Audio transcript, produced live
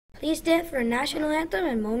Please stand for a national anthem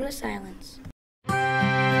and moment of silence.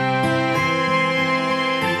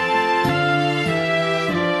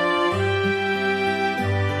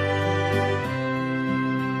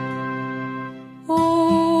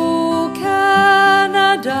 Oh,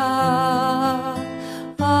 Canada,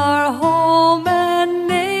 our home and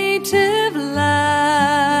native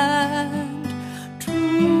land,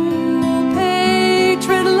 true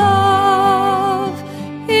patriot love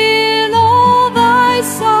in all thy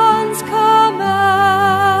sons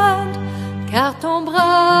command, car ton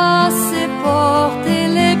bras sait porter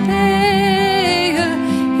l'épée,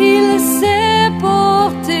 il sait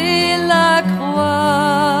porter la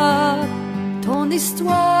croix. Ton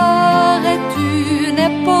histoire est une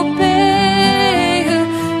épopée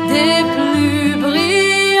des plus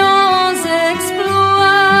brillants exploits.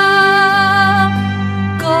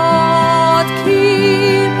 God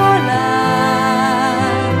keep our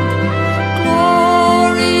land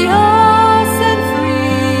glorious and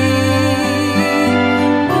free.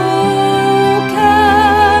 Oh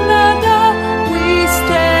Canada, we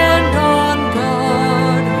stand on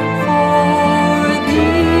guard for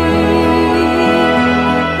thee.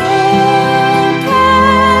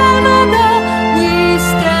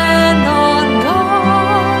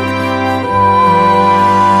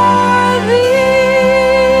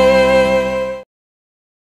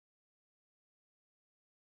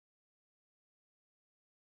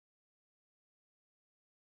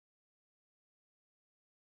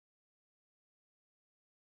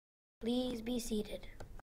 Please be seated.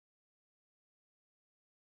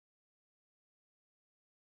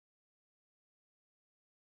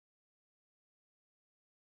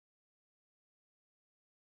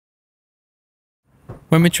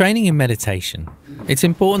 When we're training in meditation, it's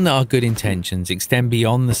important that our good intentions extend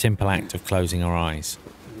beyond the simple act of closing our eyes.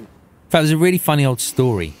 In fact, there's a really funny old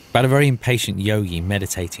story about a very impatient yogi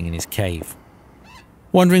meditating in his cave.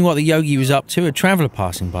 Wondering what the yogi was up to, a traveller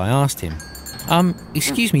passing by asked him,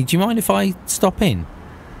 excuse me, do you mind if I stop in?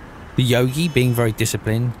 The yogi, being very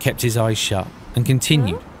disciplined, kept his eyes shut and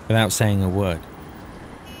continued without saying a word.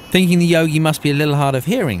 Thinking the yogi must be a little hard of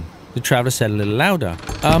hearing, the traveller said a little louder,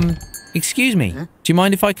 excuse me, do you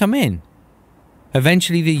mind if I come in?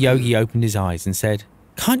 Eventually the yogi opened his eyes and said,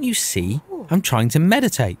 can't you see? I'm trying to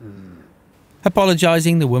meditate.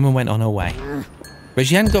 Apologising, the woman went on her way. But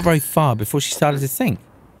she hadn't got very far before she started to think,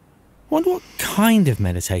 I wonder what kind of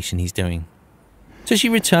meditation he's doing. So she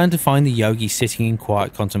returned to find the yogi sitting in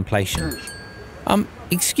quiet contemplation.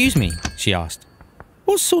 Excuse me, she asked,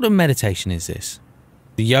 what sort of meditation is this?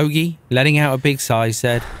 The yogi, letting out a big sigh,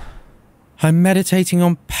 said, I'm meditating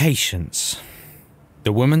on patience.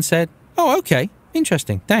 The woman said, oh, okay,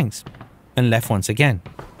 interesting, thanks, and left once again.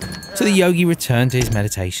 So the yogi returned to his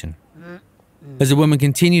meditation. As the woman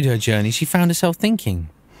continued her journey, she found herself thinking,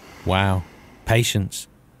 wow, patience.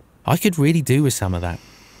 I could really do with some of that.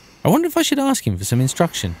 I wonder if I should ask him for some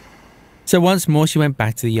instruction. So once more she went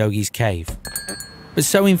back to the yogi's cave. But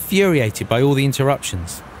so infuriated by all the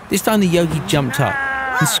interruptions, this time the yogi jumped up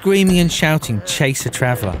and screaming and shouting chased the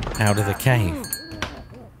traveller out of the cave.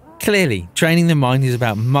 Clearly, training the mind is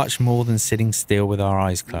about much more than sitting still with our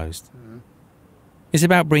eyes closed. It's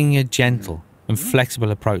about bringing a gentle and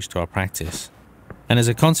flexible approach to our practice, and as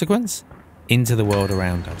a consequence, into the world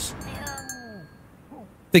around us.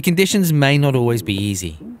 The conditions may not always be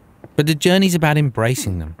easy, but the journey's about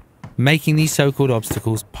embracing them, making these so-called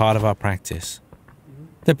obstacles part of our practice.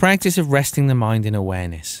 The practice of resting the mind in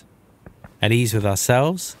awareness, at ease with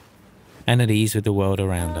ourselves and at ease with the world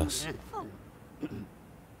around us.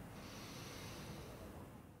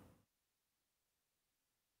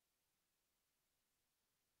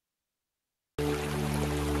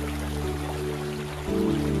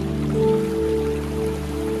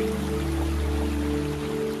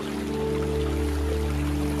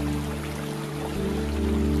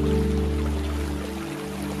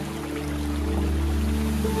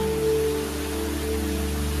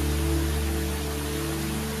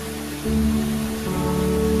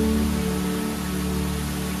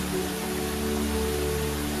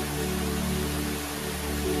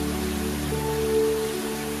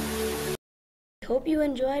 Hope you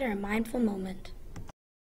enjoyed our mindful moment.